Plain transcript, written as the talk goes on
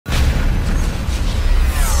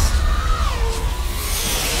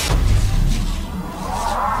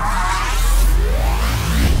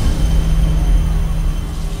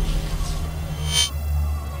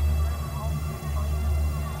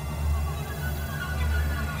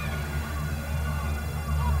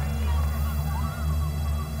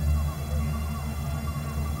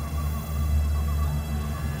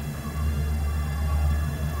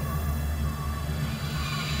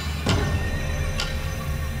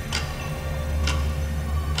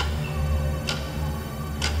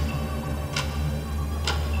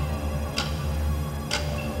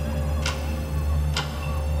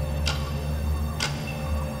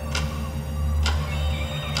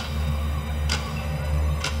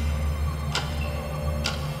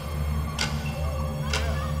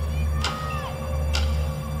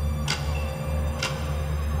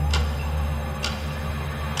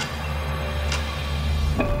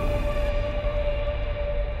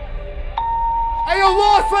Hey, yo,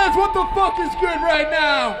 Lost Lands, what the fuck is good right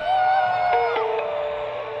now?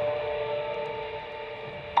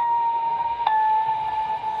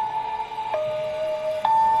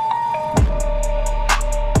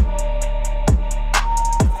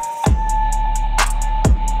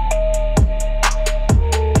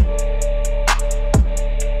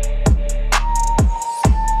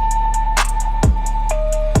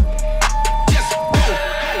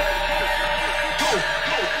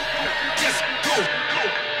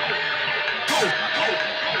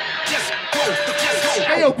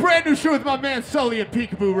 Hey, yo, brand new show with my man Sully and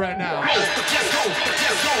Peekaboo right now.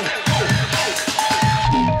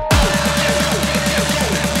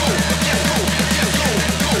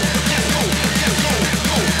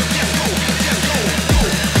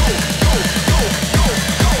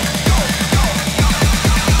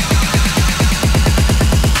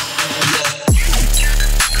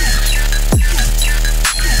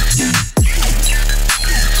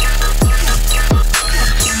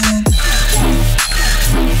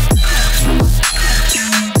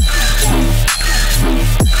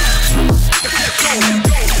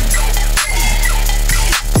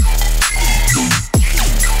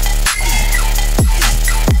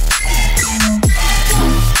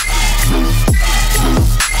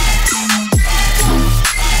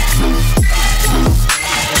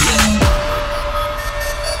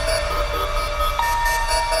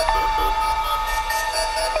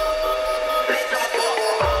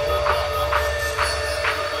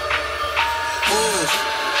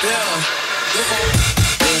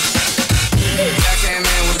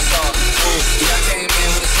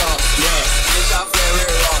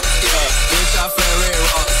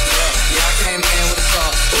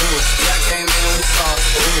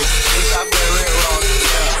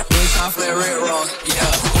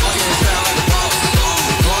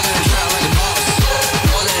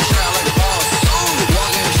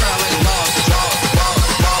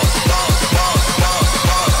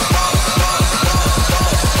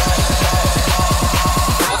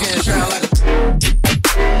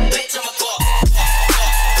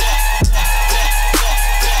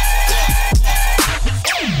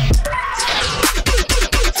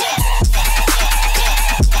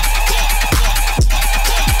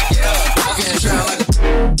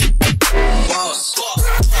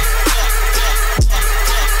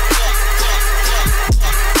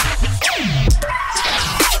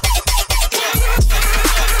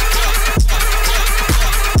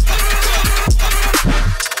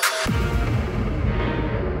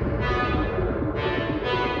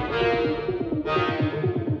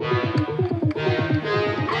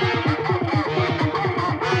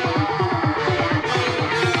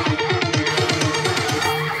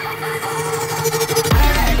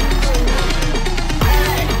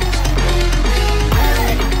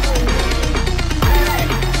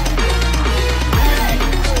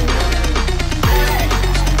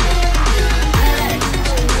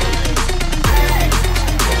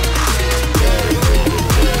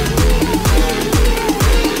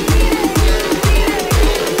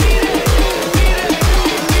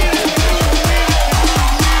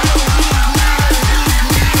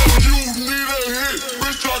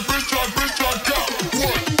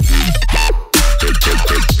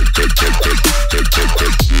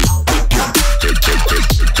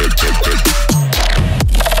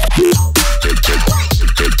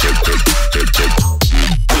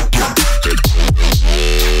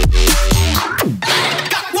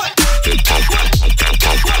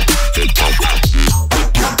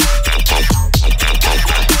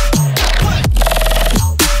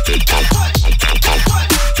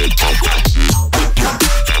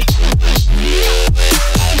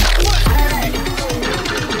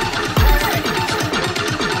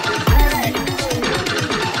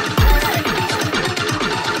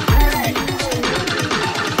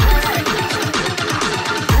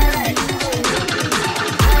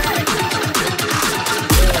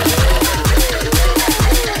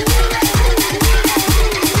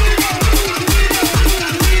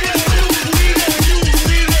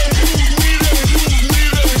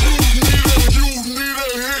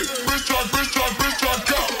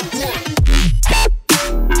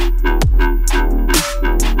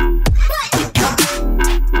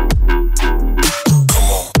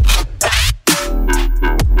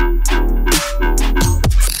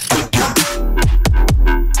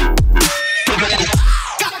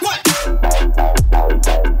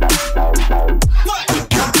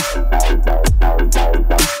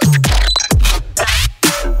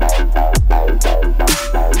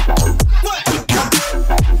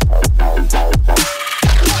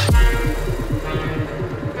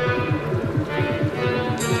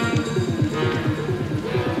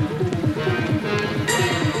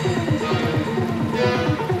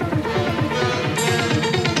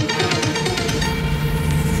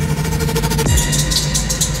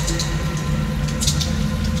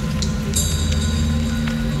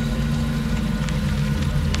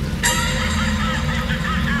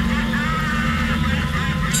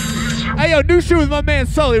 yo, new shit with my man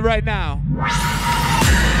Sully right now.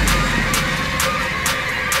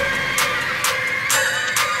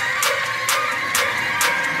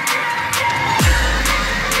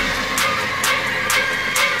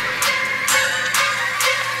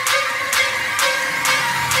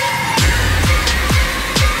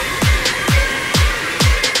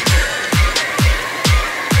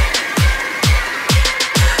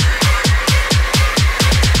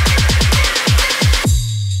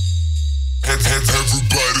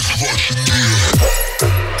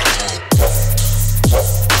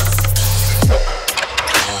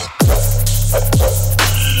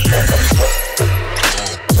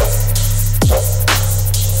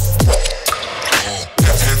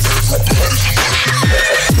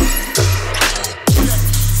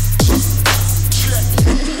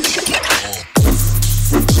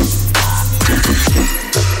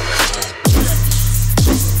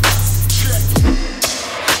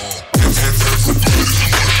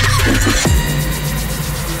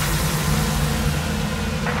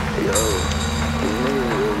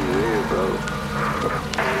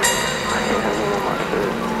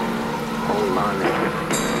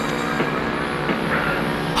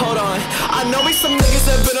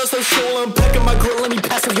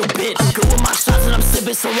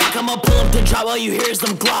 All you hear is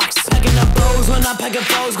them Glocks. Packing up bows when I'm packing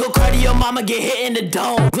foes. Go cry to your mama, get hit in the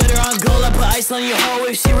dome. Glitter on gold, I put ice on your hoe.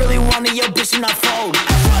 If she really wanted your bitch, she not fold.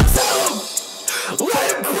 I tell him, let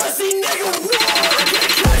him pussy nigga roll. I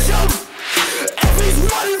can't catch him if he's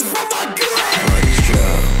running from my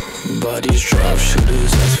gun. Bodies drop,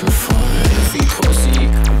 shooters ask for fun. If he pussy,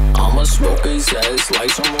 I'ma smoke his ass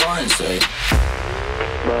like some wine. Say,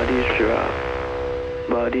 bodies drop,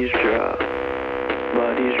 bodies drop,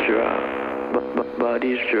 bodies drop.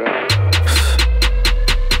 Bodies drop.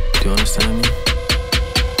 Do you understand me?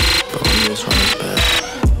 But when this one is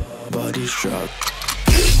bad, bodies drop.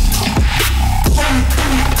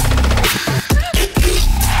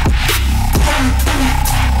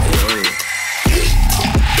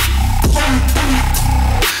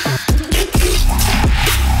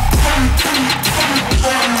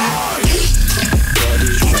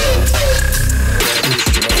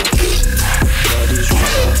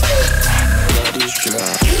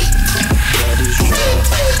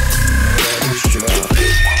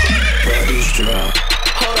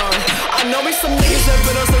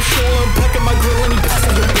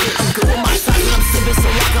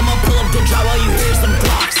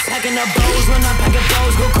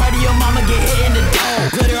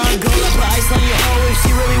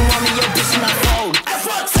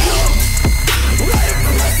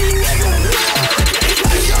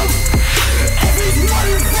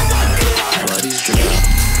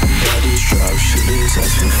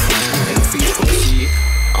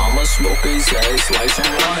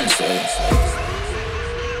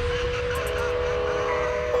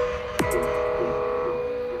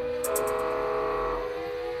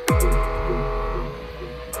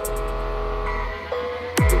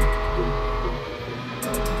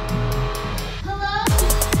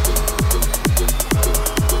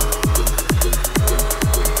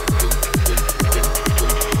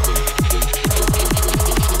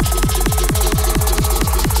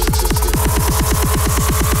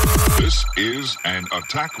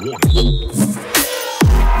 Attack warning.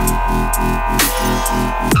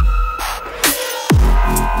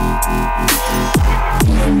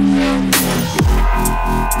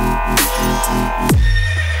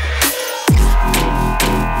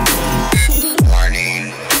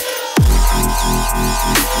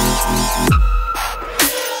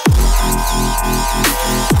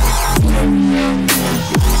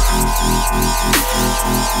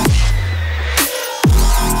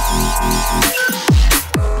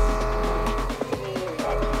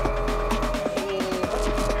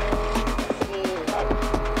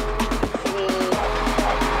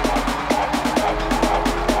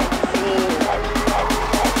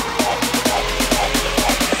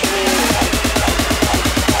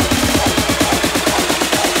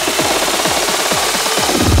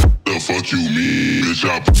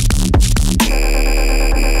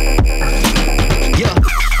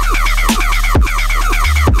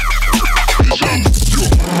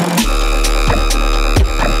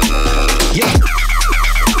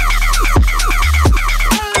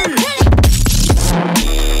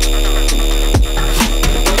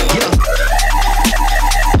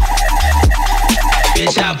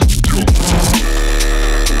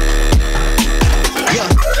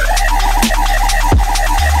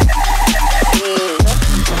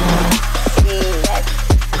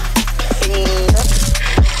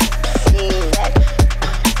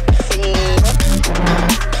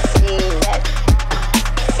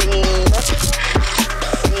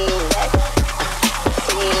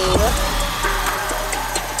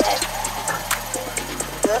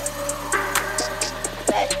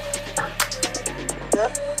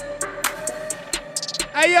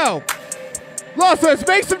 yo. Los, let's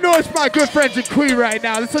make some noise for my good friends in Queen right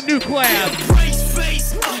now. This is a new collab. Brace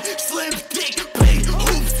face, slim dick, big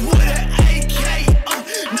hoops with an AK.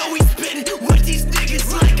 No, he's spinning with these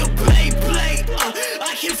niggas like a Beyblade.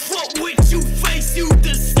 I can fuck with you, face you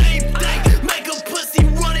the same thing. Make a pussy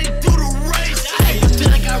running through the rage. I feel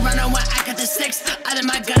like I run on when I got the six. Out of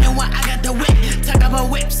my gun and when I got the whip. Talk about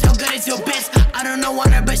whip, so good as your bitch. I don't know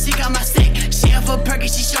on her, but she got my stick. She up for perky,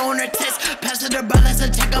 she showing her tits. Pass her the brothers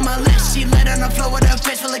and check on my list. She laid on the floor with her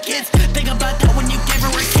face full of kids. Think about that when you gave her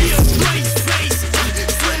a kiss. Brace face,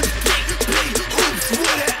 slim dick, big hoops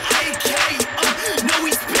with an AK. No,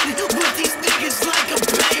 he's spinning with these niggas like a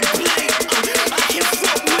Beyblade. I can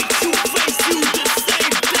fuck with you, face you the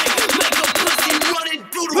same thing. Make a pussy running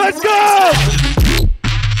through the Let's go!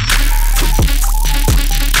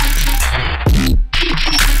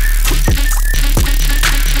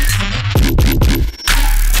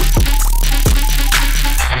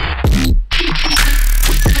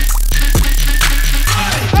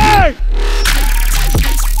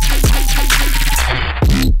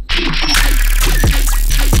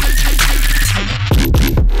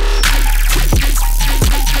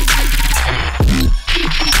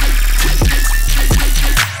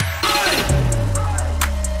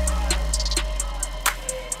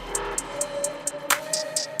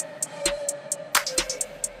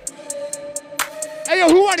 Hey, yo,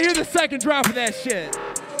 who want to hear the second drop of that shit?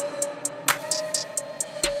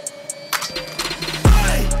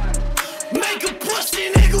 Make a pussy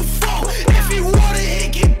nigga fall. If he want it,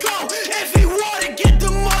 he can go. If he want it, get the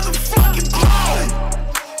motherfucking ball.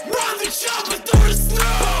 Run the chopper through the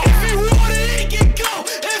snow. If he want it, he can go.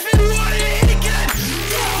 If he want it, he can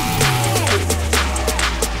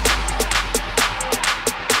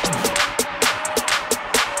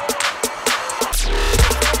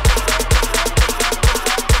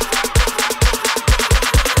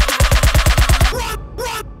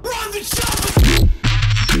run the chopper.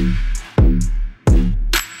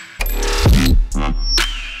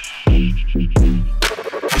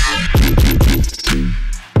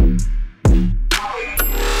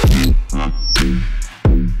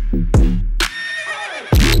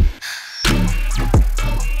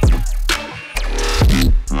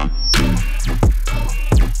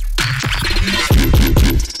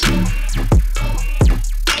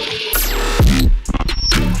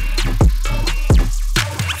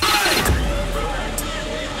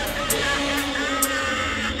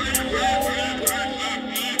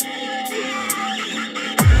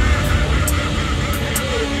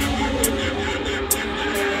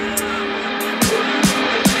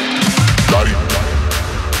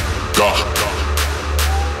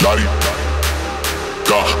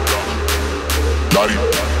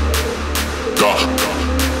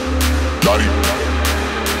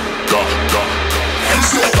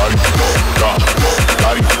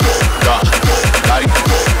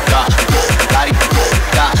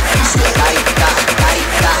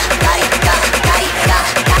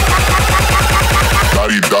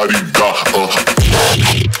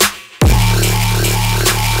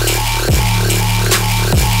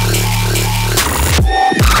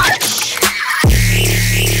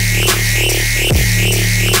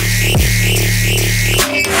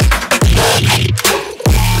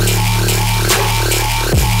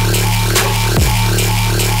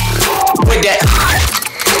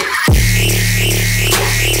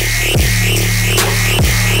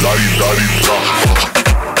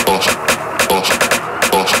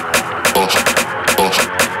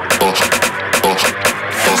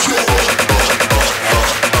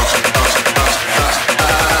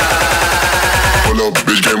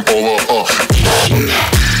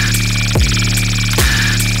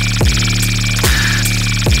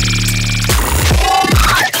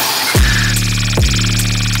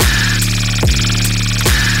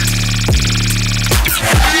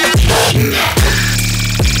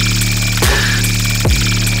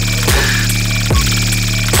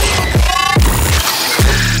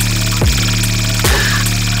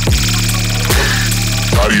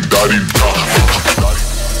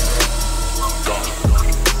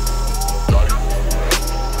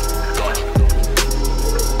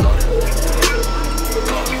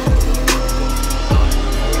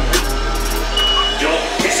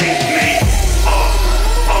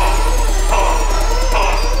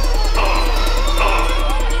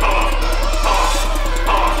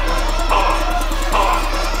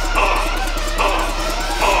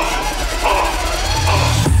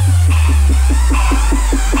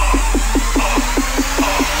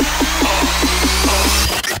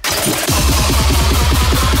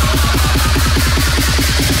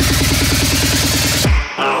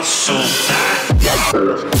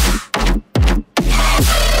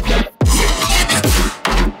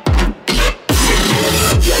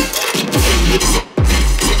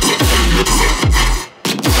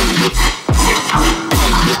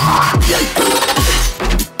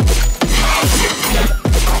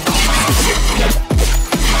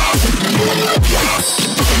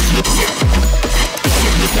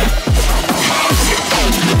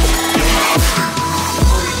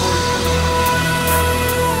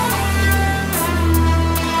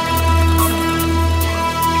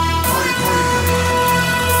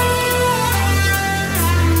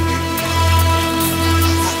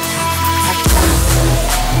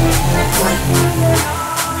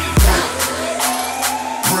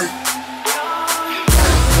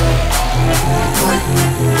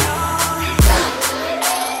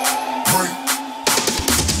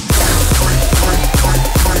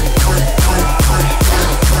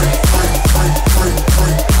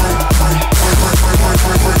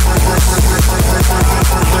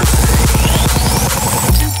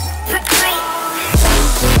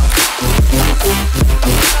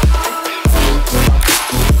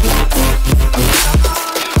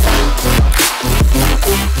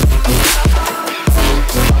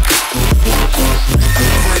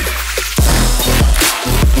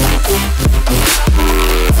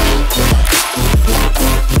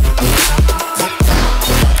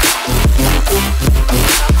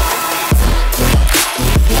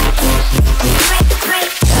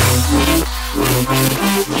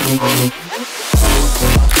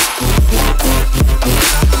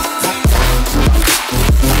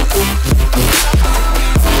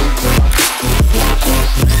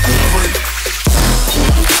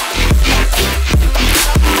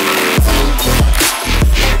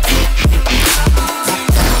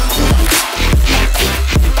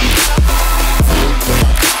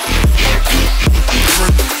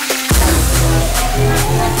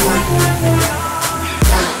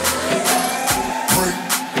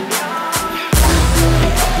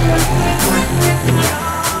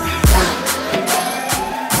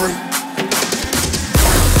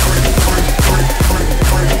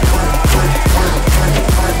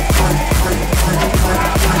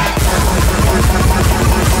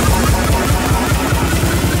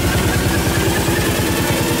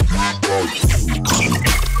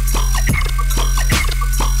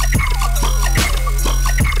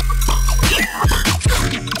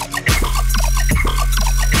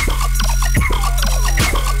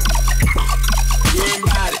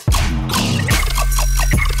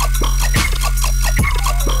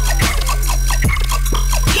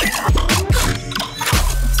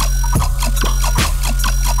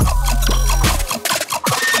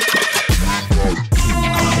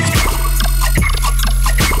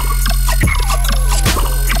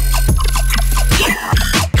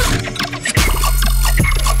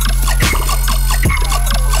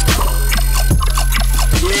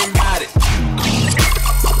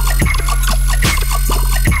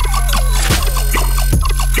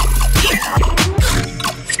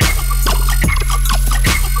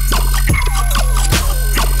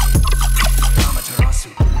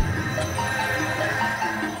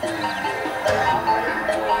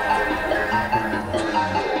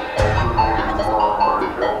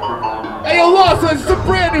 This is some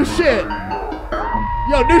brand new shit.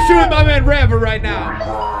 Yo, new shit with my man Raver right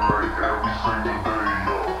now.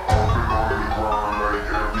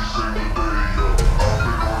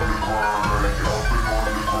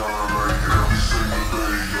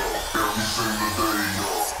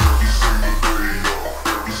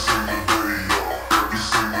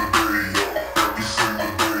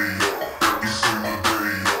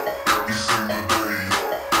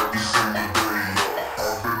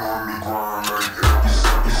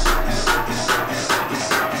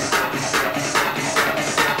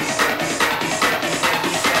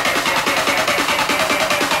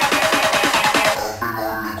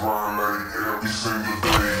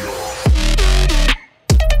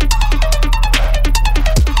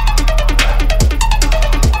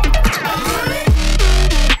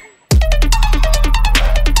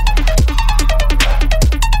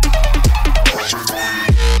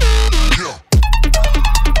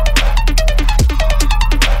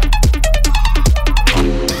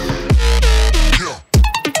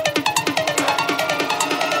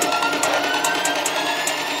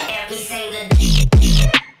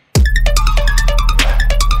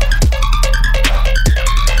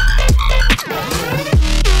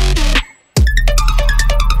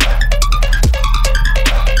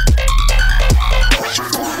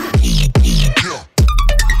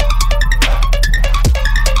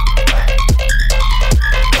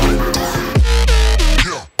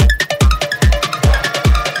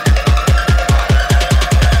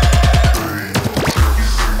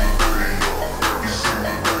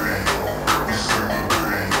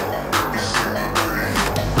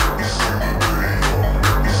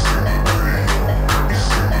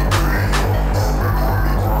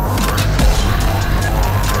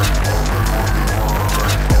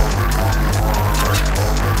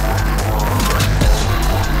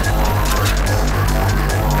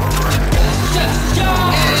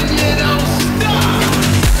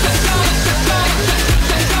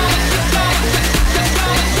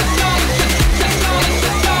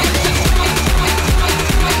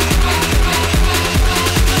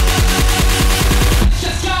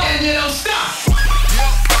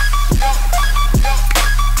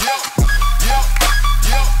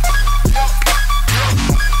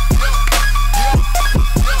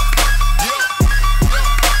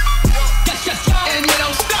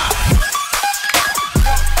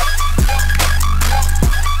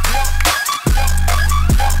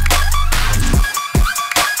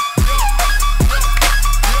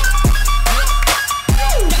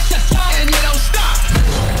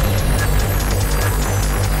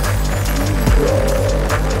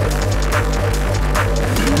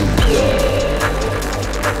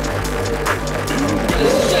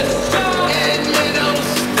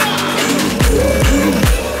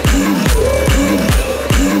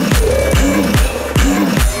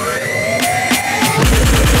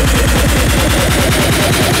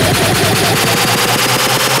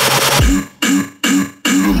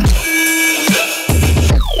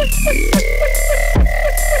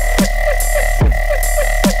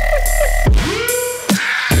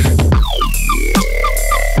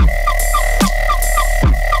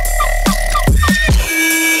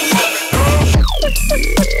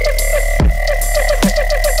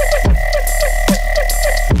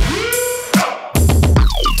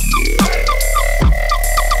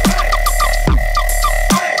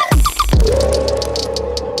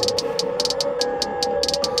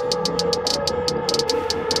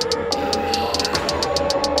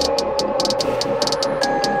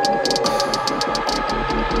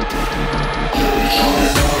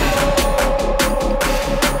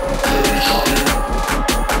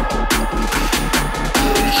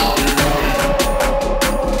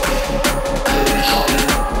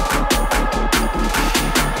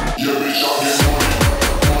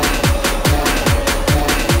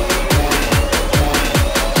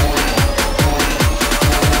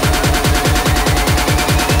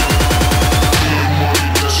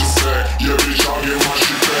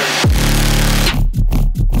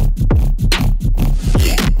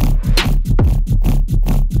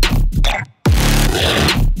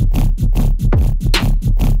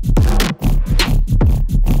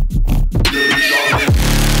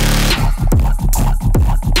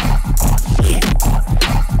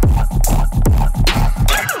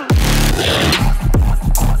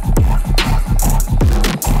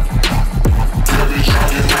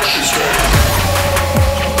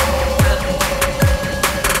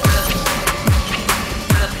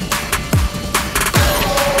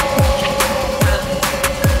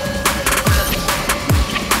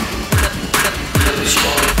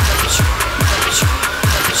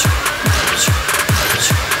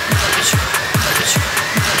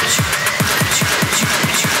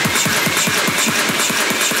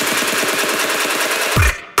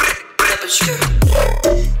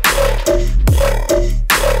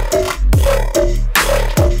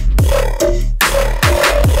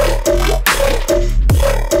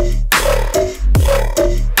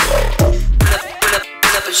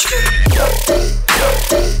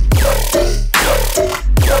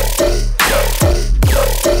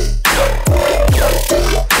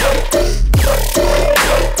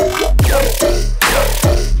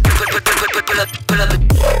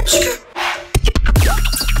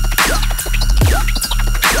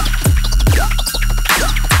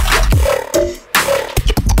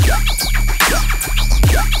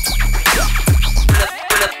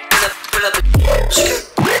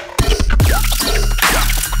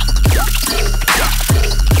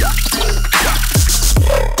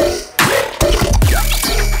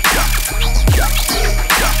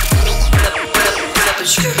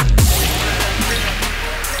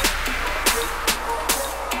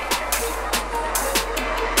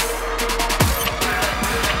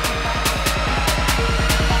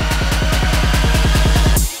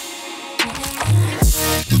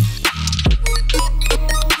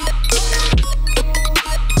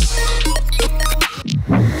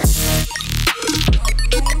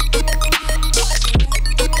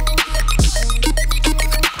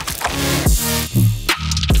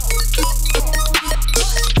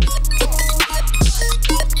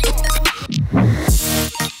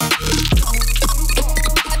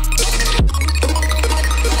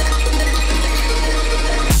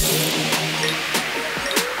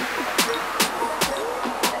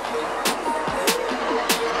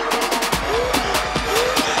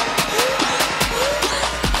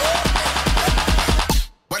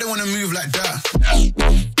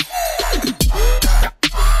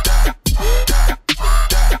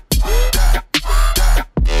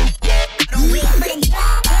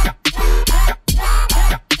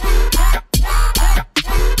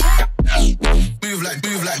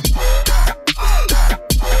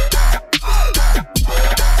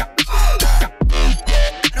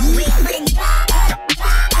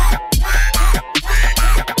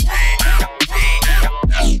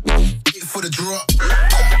 For the drop.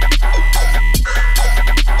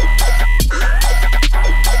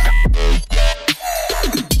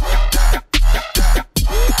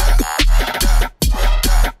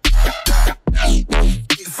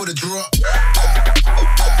 For the drop.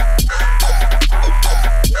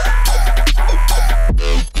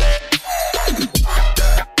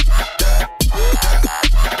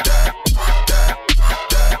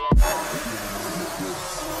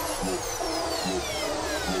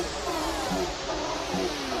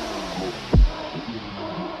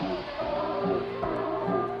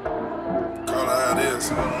 Call it how it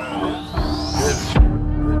is. I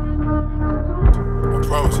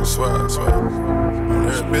promise, I swear, I swear. I'm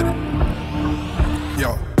there, admit it. Yo,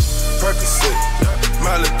 Percocet,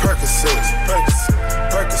 Miley Percocet,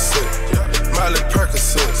 Percocet, Miley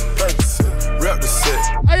Percocet, rep the set.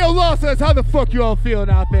 Hey, yo, Law says, how the fuck you all feeling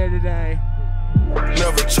out there today?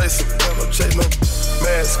 Never chase it, never chase no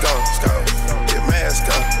mask on, scout. Get mask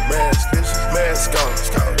on, mask on,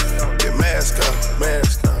 scout. Get mask on,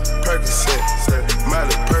 mask on. Percocet,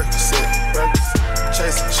 Miley Percocet,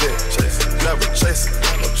 chase a chick, never chase it,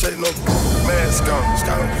 never chase no mask on,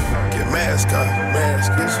 scout. Get mask on,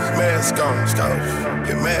 mask on, scout.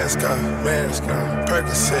 Get mask on,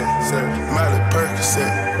 Percocet, Miley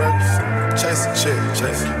Percocet, chase a chick,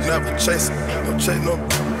 never chase it, never chase no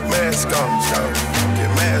mask on, scout. Get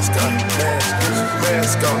mask on,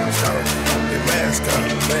 mask on, scout. Get mask on,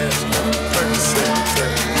 Percocet,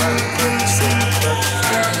 Miley Percocet,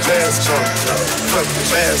 mask on, scout. Fuck the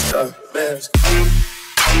mask on, mask on.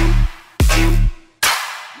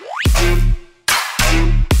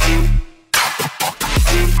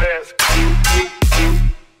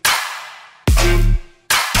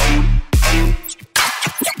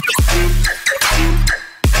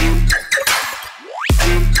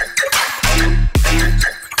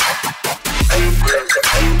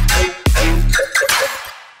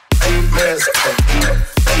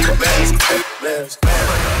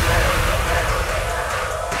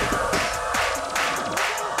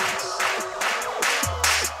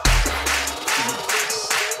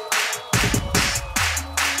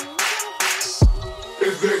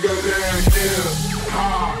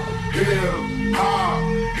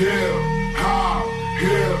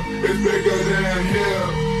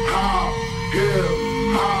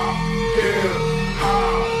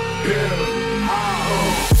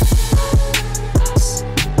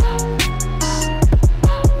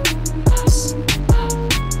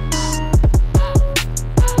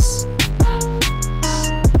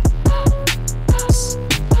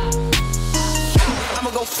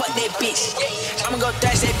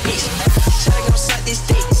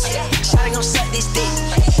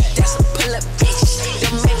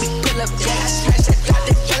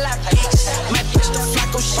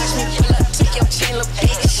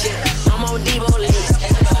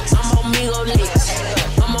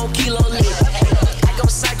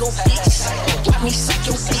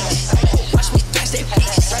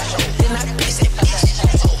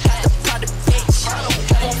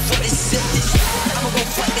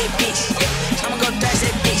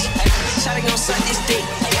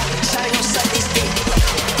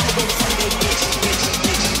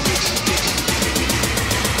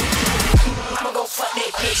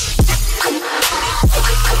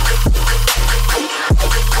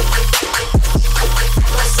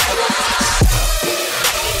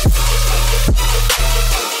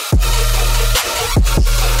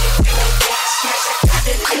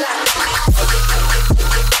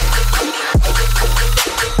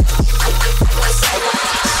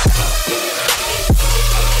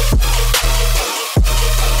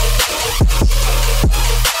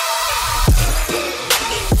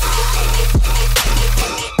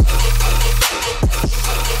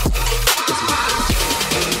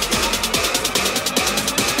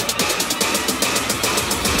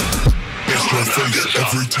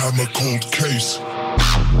 Every time a cold case.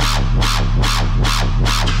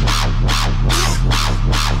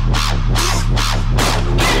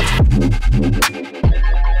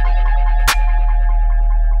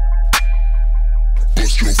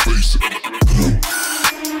 Bust your face.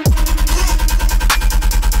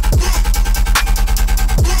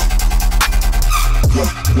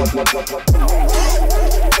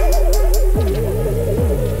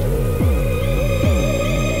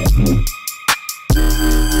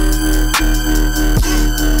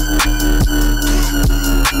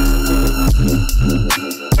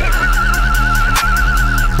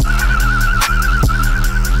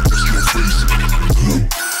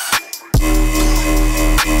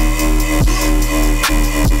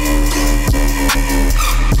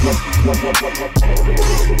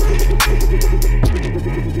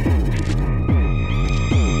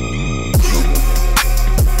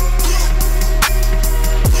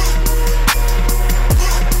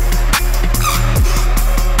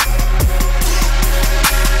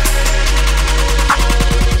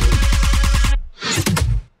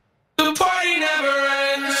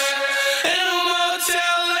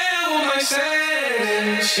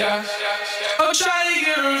 sense, yeah. I'm trying to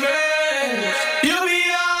get revenge. You'll be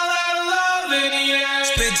all out of love in the end.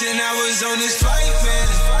 Spent 10 hours on this flight, man.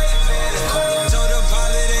 Told the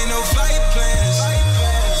pilot ain't no flight plans.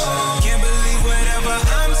 Can't believe whatever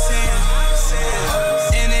I'm saying.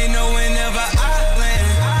 And they know whenever I land.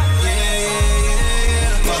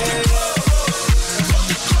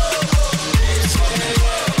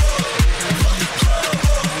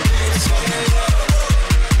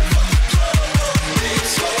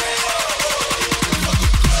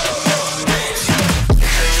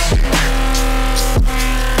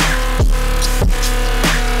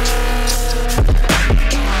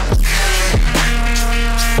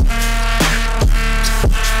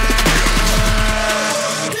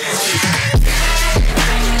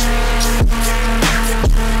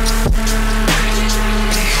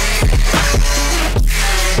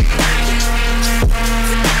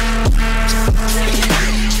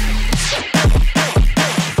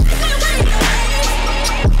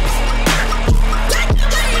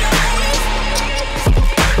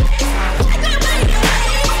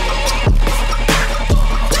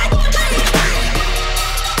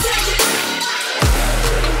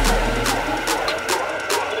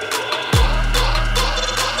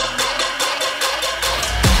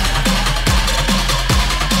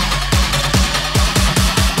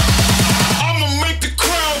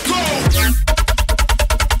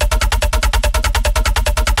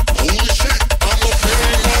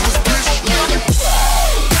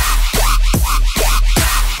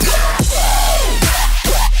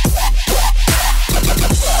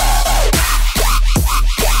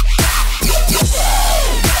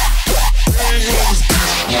 Yeah, yeah,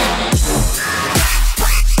 yeah, yeah.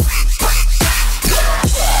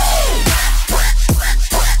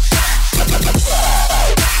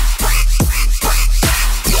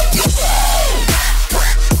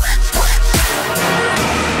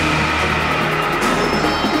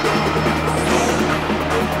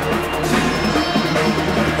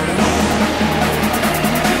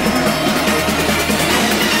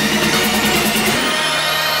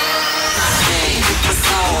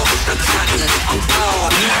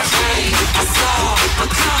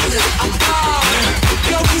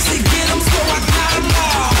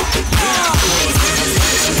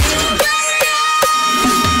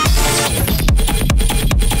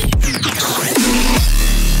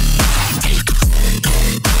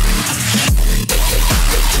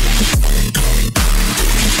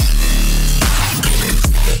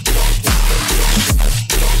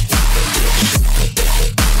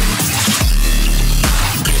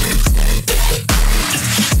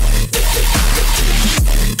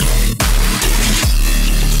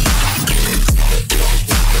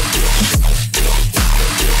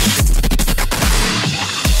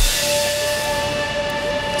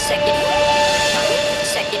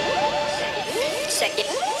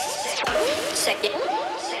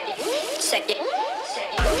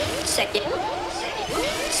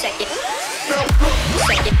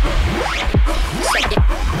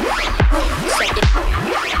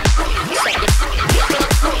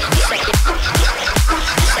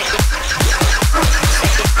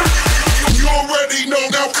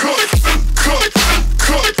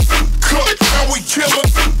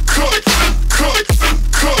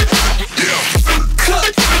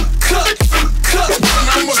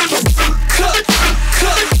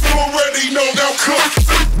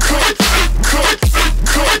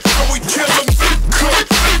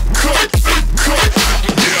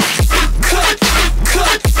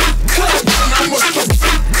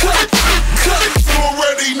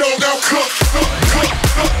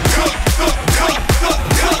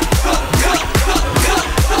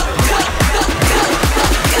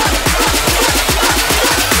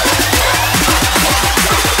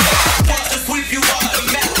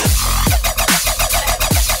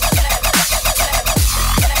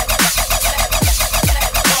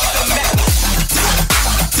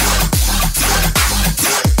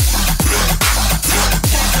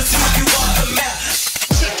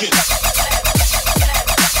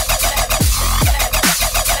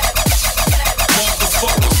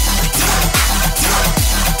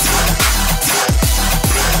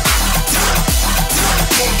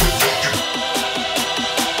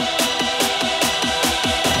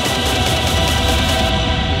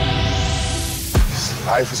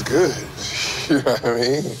 Life is good. You know what I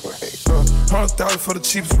mean? Like, 100,000 for the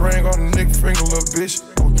cheapest ring on the nigga finger, little bitch.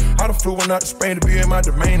 Ooh, I done flew one out to Spain to be in my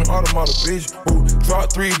domain, automata, bitch. Ooh,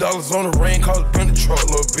 dropped $3 on the ring, cause it been the truck,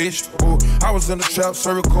 little bitch. Ooh, I was in the trap,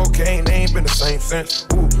 serving cocaine, they ain't been the same since.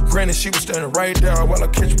 Ooh, granted, she was standing right there while I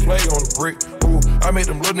catch a play on the brick. Ooh, I made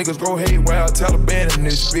them little niggas go haywire, Taliban in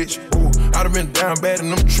this bitch. Ooh, I'd have been down bad in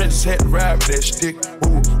them trenches, had to ride with that stick.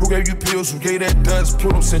 Ooh, who gave you pills? Who gave that dust?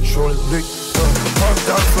 Pluto Central and lick. $100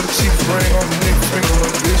 for the cheap ring on the nigga finger,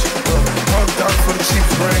 little bitch. $100 for the cheap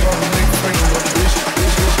ring on the nigga finger, little bitch.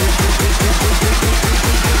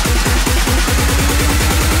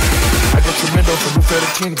 I got tremendo for new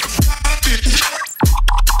fettuccine.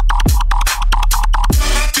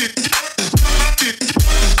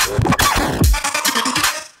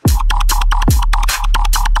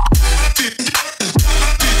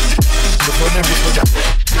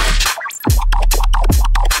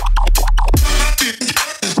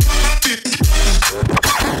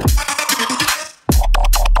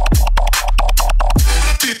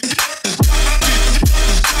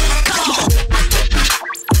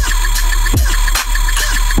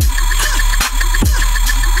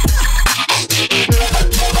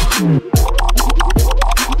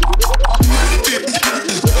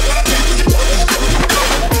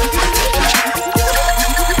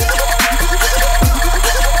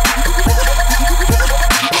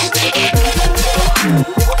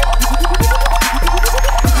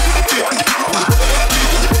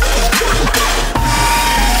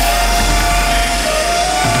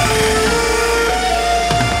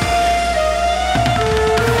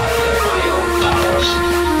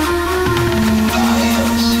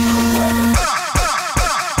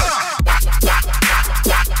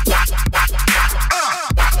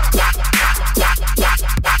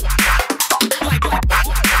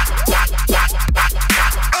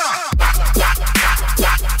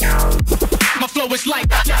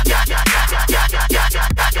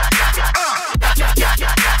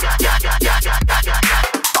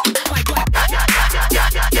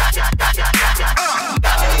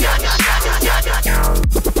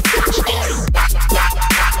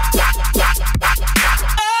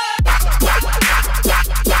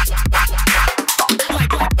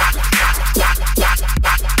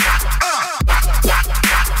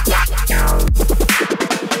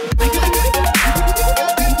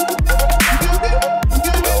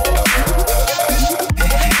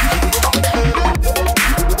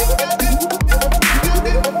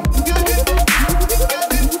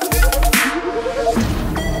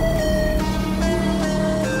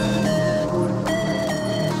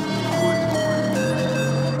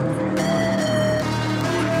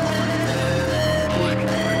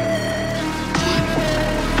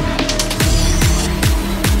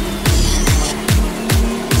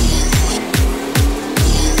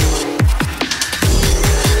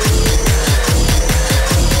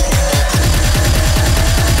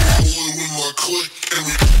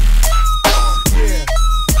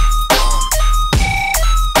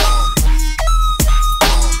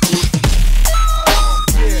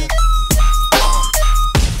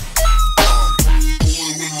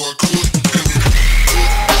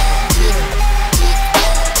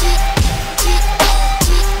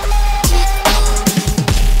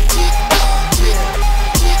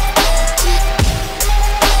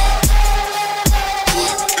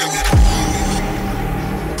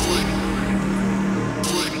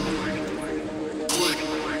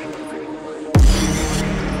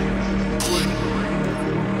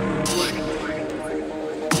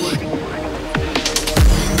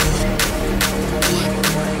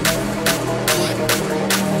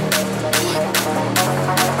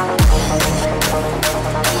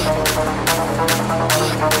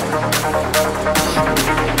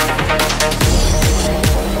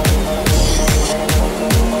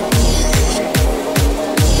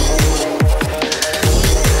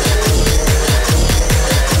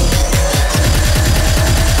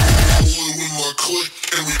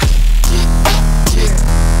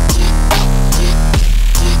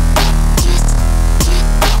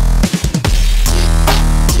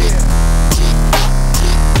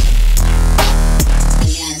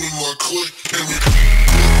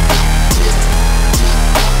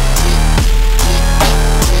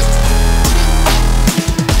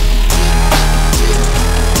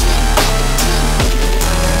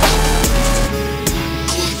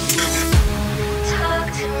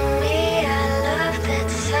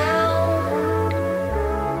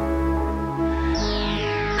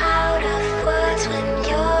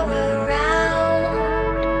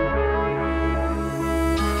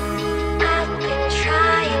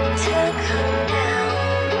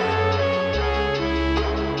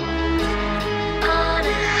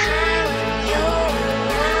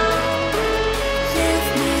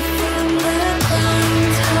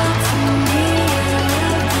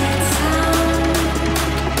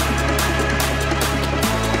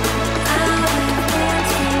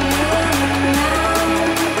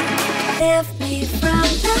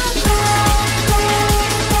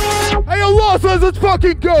 Loslers, let's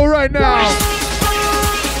fucking go right now.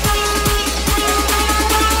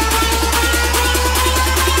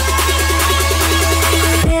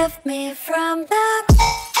 Lift me from the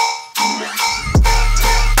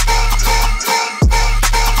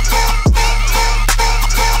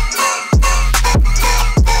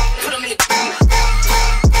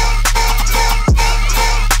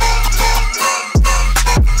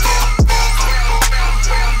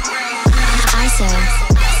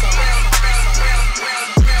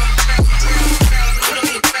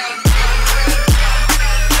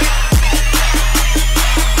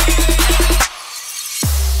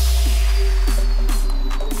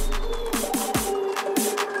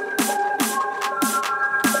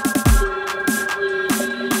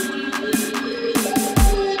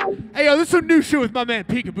There's some new shit with my man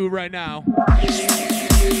Peekaboo right now.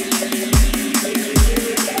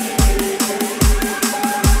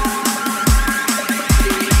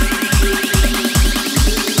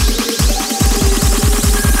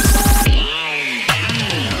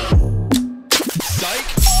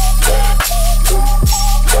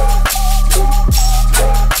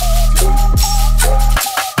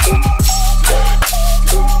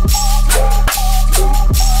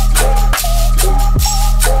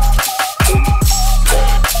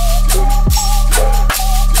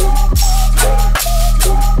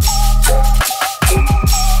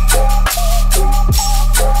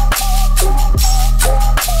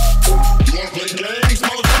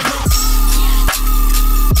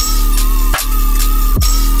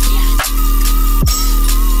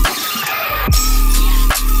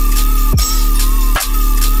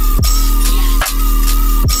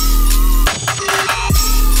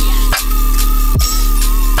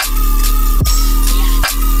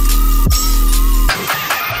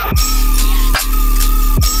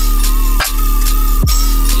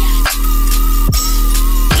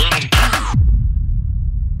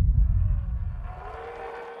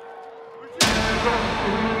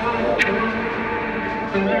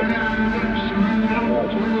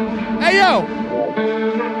 Hey yo!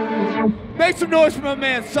 Make some noise for my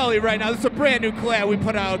man Sully right now. This is a brand new collab we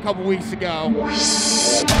put out a couple weeks ago.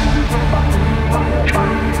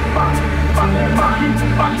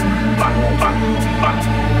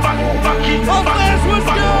 Oh, Flash, what's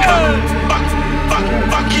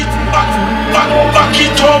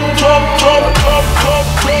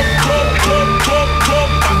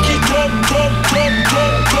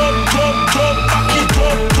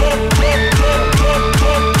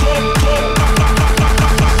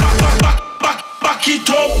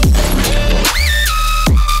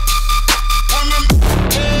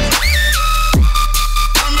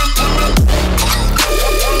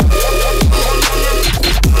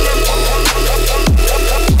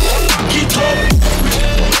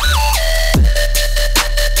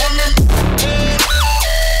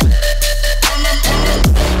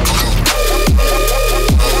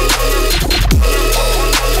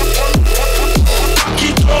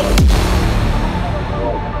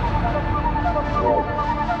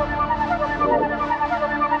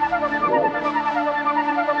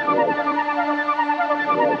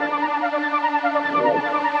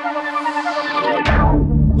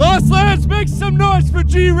Let's make some noise for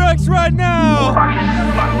G-Rex right now.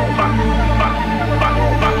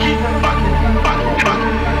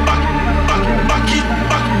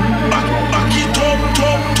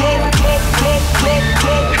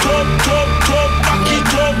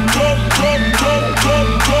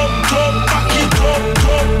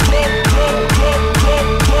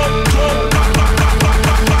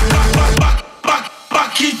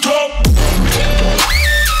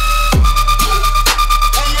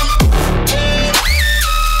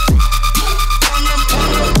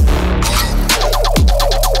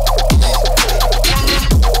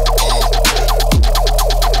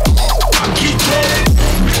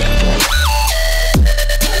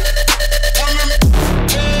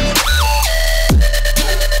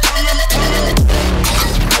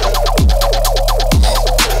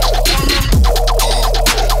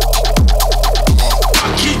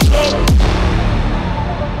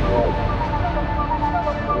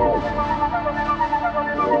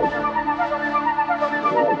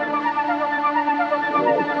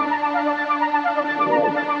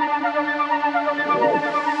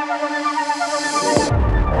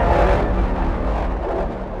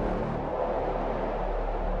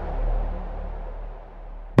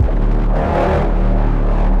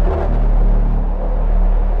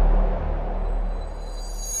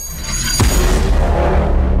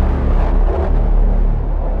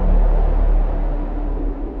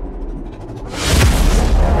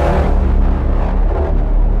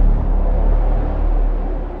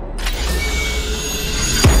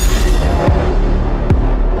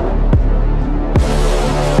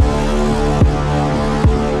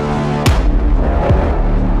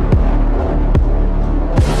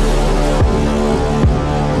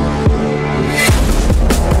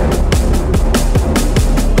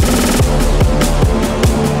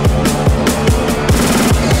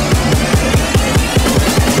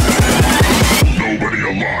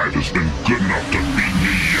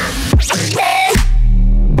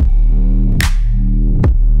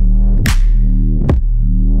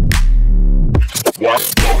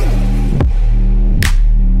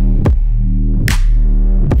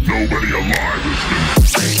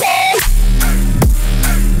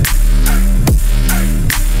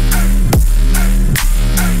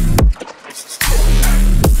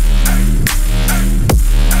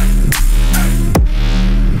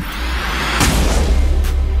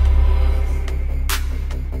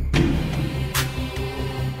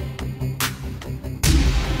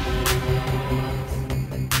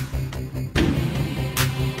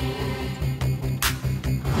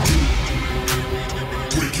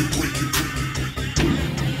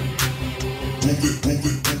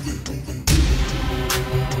 Light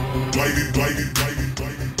it, light it, light it,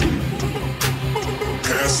 light it.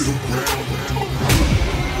 Pass it around.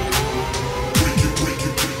 Break it, break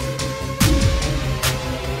it, break it.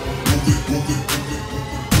 Move it, move it, move it.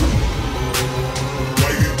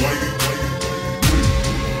 Light it, light it, light it, light it.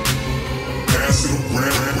 Pass it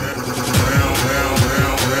around.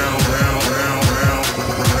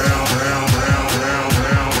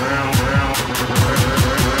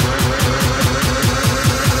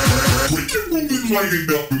 Light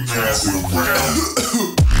it up and pass it around.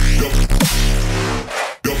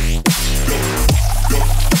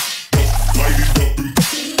 Light it up and light it up.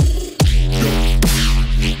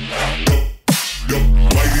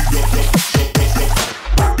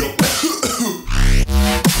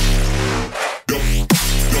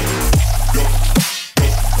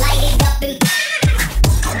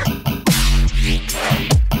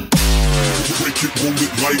 Break it, roll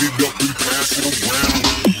it, light it up and pass it around.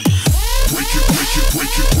 Break it, break it,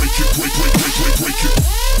 break it, break it, break it, break it, break it.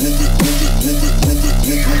 Roll it, roll it, roll it, roll it,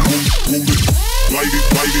 roll it, roll it. Light it,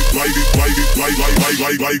 light it, light it, light it, light, light, light,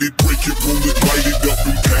 light, light it. Break it, roll it, light it up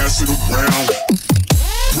and pass it around.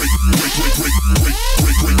 Break, break, break, break, break,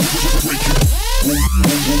 break, break, break it. Roll,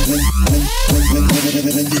 roll, roll, roll, roll, roll, roll,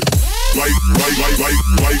 roll it. Light, light, light, light,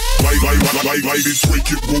 light, light, light, light, light, light it. Break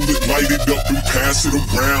it, roll it, light it up and pass it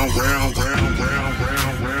around, round, round, round, round,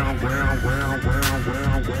 round, round, round, round,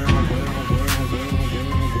 round, round.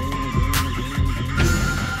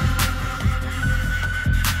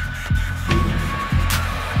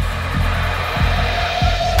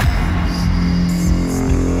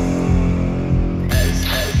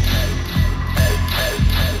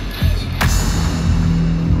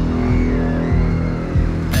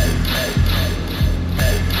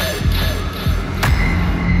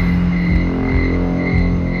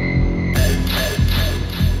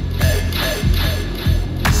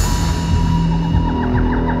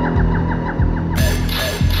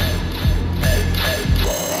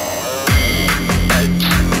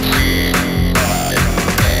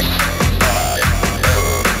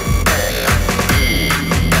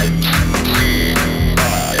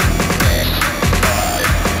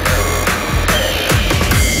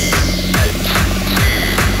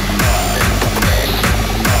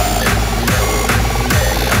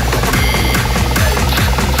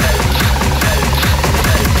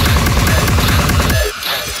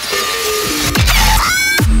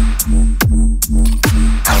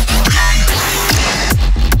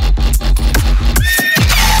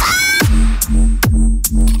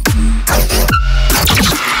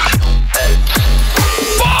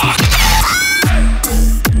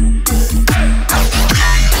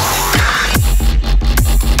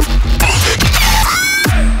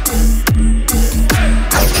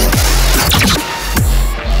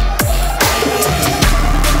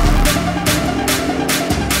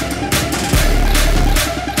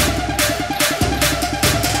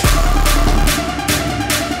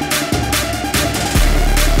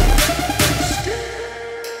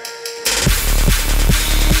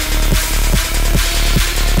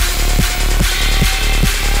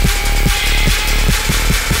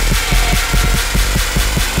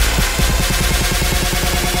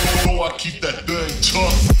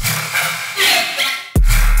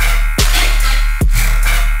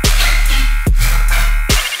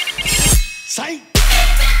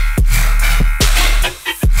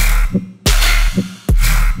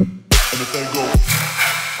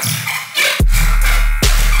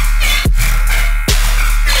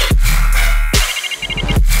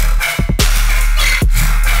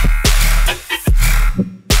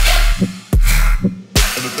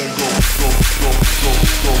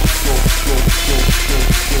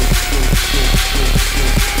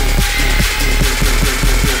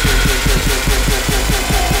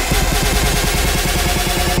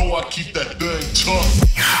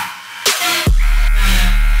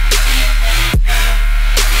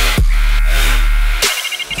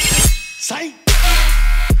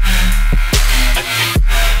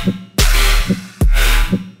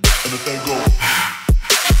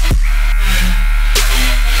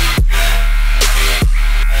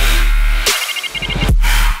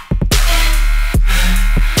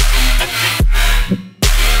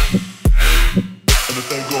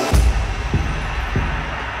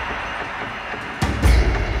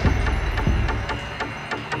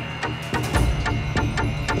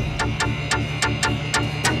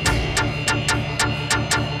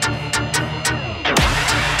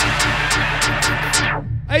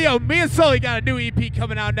 Hey, yo, me and Sully got a new EP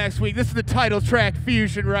coming out next week. This is the title track,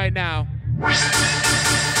 Fusion, right now.